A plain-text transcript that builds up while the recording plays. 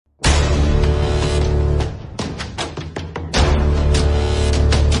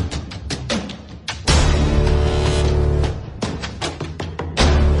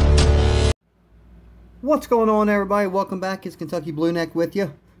What's going on, everybody? Welcome back. It's Kentucky Blueneck with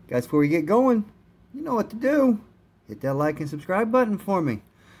you. Guys, before we get going, you know what to do. Hit that like and subscribe button for me.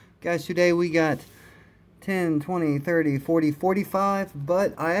 Guys, today we got 10, 20, 30, 40, 45,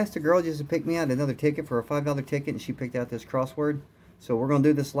 but I asked a girl just to pick me out another ticket for a $5 ticket, and she picked out this crossword. So we're going to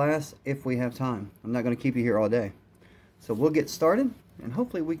do this last if we have time. I'm not going to keep you here all day. So we'll get started, and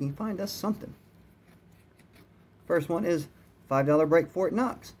hopefully we can find us something. First one is $5 break Fort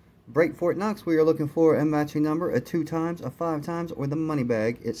Knox. Break Fort Knox, we are looking for a matching number, a 2 times, a 5 times, or the money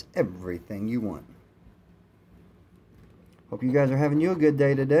bag. It's everything you want. Hope you guys are having you a good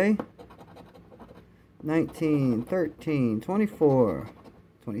day today. 19, 13, 24,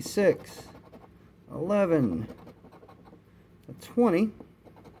 26, 11, 20,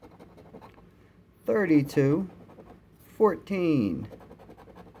 32, 14.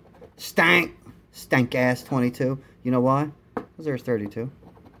 Stank ass 22. You know why? Because there's 32.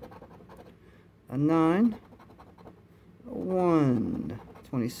 A 9, a 1,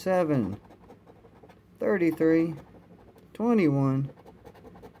 27, 33, 21,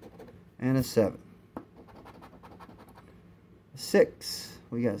 and a 7. A 6,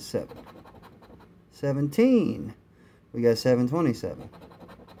 we got 7. 17, we got 727.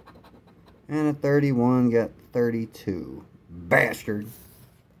 And a 31, got 32. Bastard.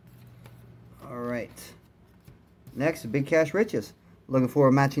 Alright. Next, Big Cash Riches. Looking for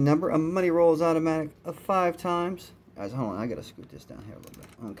a matching number. A money roll is automatic of 5 times. Guys, hold on. I gotta scoot this down here a little bit.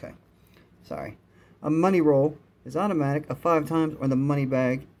 Okay. Sorry. A money roll is automatic of 5 times, or the money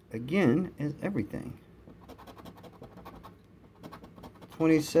bag, again, is everything.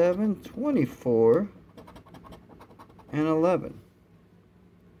 27, 24, and 11.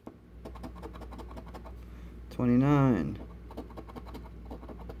 29.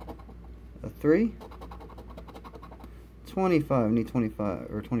 A 3. 25, need 25,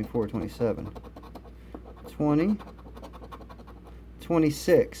 or 24, 27. 20.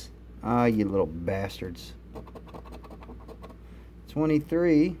 26. Ah, you little bastards.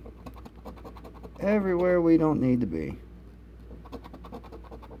 23. Everywhere we don't need to be.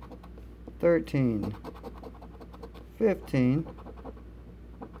 13. 15.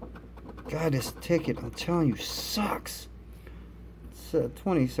 God, this ticket, I'm telling you, sucks. It's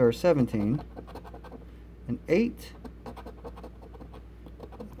 20, or 17. An 8.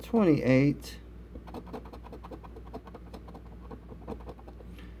 28.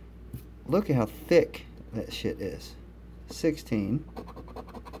 Look at how thick that shit is. 16.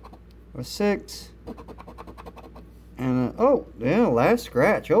 A 6. And a, oh, yeah, last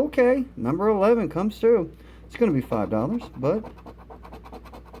scratch. Okay, number 11 comes through. It's going to be $5, but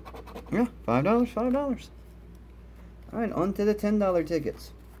yeah, $5, $5. All right, on to the $10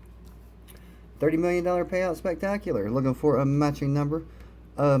 tickets. $30 million payout spectacular. Looking for a matching number.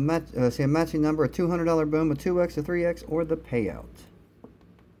 A matching number, a $200 boom, a 2x, a 3x, or the payout.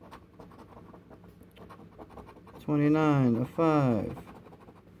 29, a 5,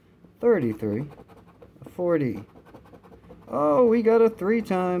 33, a 40. Oh, we got a 3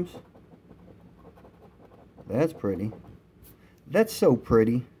 times. That's pretty. That's so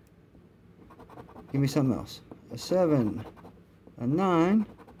pretty. Give me something else. A 7, a 9,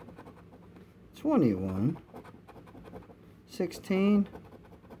 21, 16,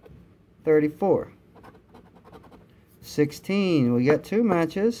 34. 16. We got 2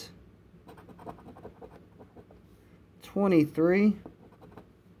 matches. 23.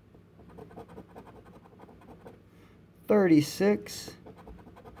 36.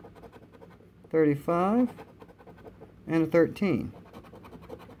 35. And a 13.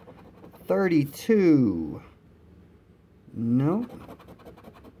 32. Nope.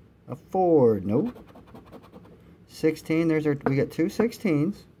 A 4. Nope. 16. There's our. We got 2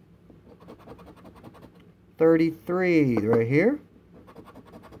 16s. 33 right here,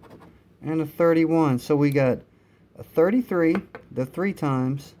 and a 31. So we got a 33, the 3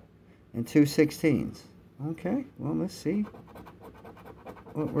 times, and 2 16s. Okay, well, let's see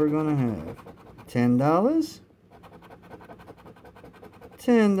what we're gonna have. $10,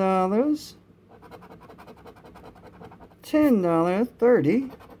 $10, $10,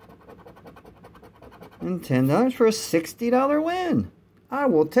 30, and $10 for a $60 win. I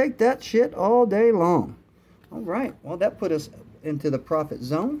will take that shit all day long. Alright, well, that put us into the profit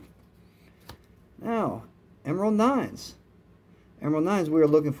zone. Now, Emerald 9s. Emerald 9s, we are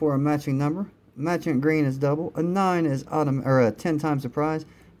looking for a matching number. Matching green is double. A 9 is 10 times the prize.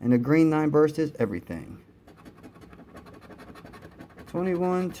 And a green 9 burst is everything.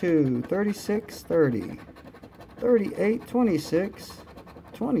 21, 2, 36, 30, 38, 26,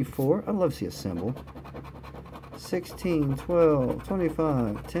 24. I love to see a symbol. 16, 12,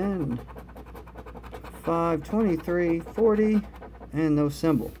 25, 10, 25, 23, 40, and no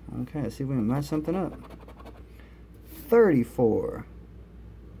symbol. Okay, let's see if we can match something up. 34.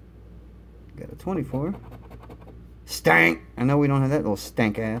 Got a 24. Stank! I know we don't have that little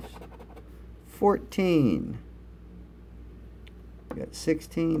stank ass. 14. Got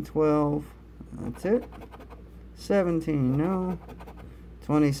 16, 12. That's it. 17, no.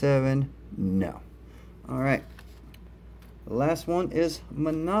 27, no. Alright. The last one is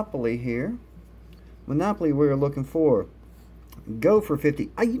Monopoly here. Monopoly, we're looking for go for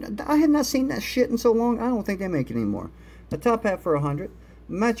 50. I have not seen that shit in so long. I don't think they make it anymore. A top hat for 100.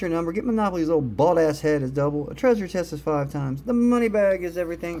 Match your number. Get Monopoly's little bald ass head is double. A treasure chest is 5 times. The money bag is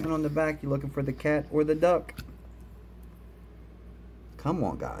everything. And on the back, you're looking for the cat or the duck. Come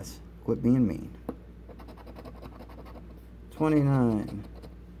on, guys. Quit being mean. 29,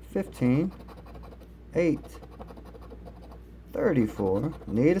 15, 8, 34.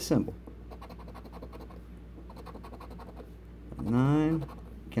 Need a symbol. 9.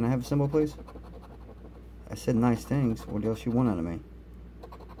 Can I have a symbol, please? I said nice things. What else you want out of me?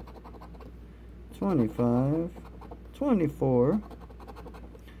 25, 24,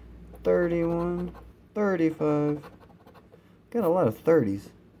 31, 35. Got a lot of 30s.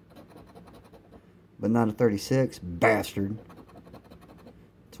 But not a 36. Bastard.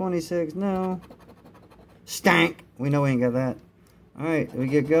 26, no. Stank. We know we ain't got that. Alright, we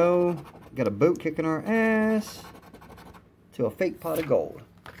get go. Got a boot kicking our ass to a fake pot of gold.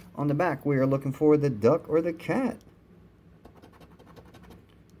 On the back, we are looking for the duck or the cat.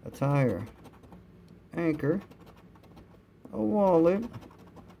 A tire. Anchor, a wallet,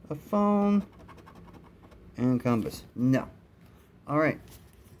 a phone, and compass. No. Alright.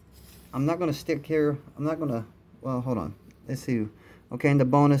 I'm not going to stick here. I'm not going to... Well, hold on. Let's see. Okay, in the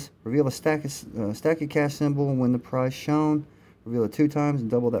bonus, reveal a stack of cash symbol when the prize shown. Reveal it 2 times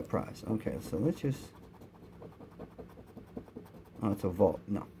and double that prize. Okay, so let's just... Oh, it's a vault.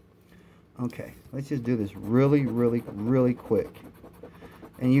 No. Okay, let's just do this really, really, really quick.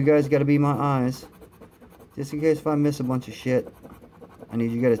 And you guys got to be my eyes. Just in case if I miss a bunch of shit, I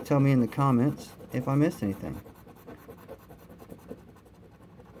need you guys to tell me in the comments if I missed anything.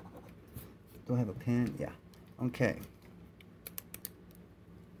 Do I have a pen? Yeah. Okay.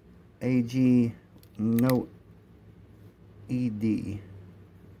 AG note ED.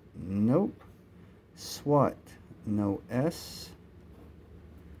 Nope. SWAT. No S.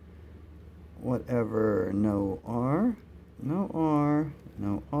 Whatever. No R. No R.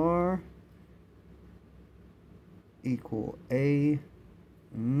 No R. Equal A.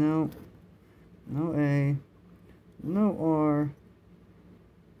 No. No A. No R.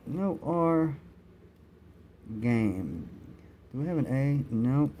 No R. Game. Do we have an A?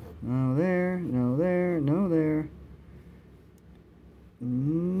 Nope. No there. No there. No there.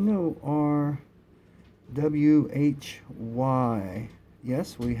 No R. W H Y.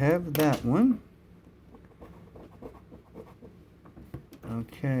 Yes, we have that one.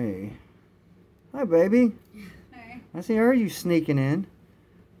 Okay. Hi, baby. Hey. I see her. You sneaking in.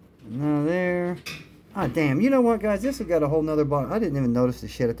 No there. Ah, damn. You know what, guys? This has got a whole nother bottom. I didn't even notice the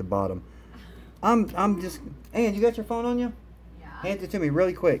shit at the bottom. I'm just... Ann, you got your phone on you? Yeah. Hand it to me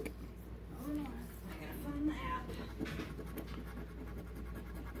really quick. Hold on. I gotta find the app.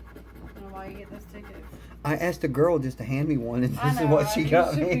 I don't know why you get those tickets. I asked a girl just to hand me one, and this is what she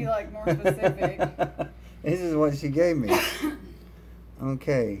got me. You should be like more specific. This is what she gave me.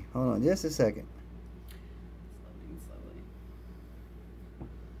 Okay, hold on just a second. Slowly.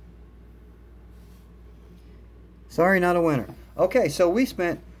 Sorry, not a winner. Okay, so we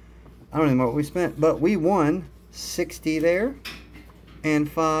spent, I don't even know what we spent, but we won 60 there and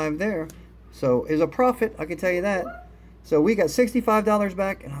 5 there. So it's a profit, I can tell you that. So we got $65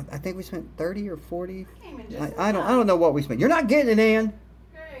 back, and I think we spent 30 or 40. I don't know what we spent. You're not getting it, Ann.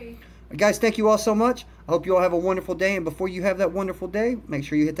 Okay. Guys, thank you all so much. I hope you all have a wonderful day, and before you have that wonderful day, make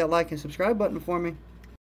sure you hit that like and subscribe button for me.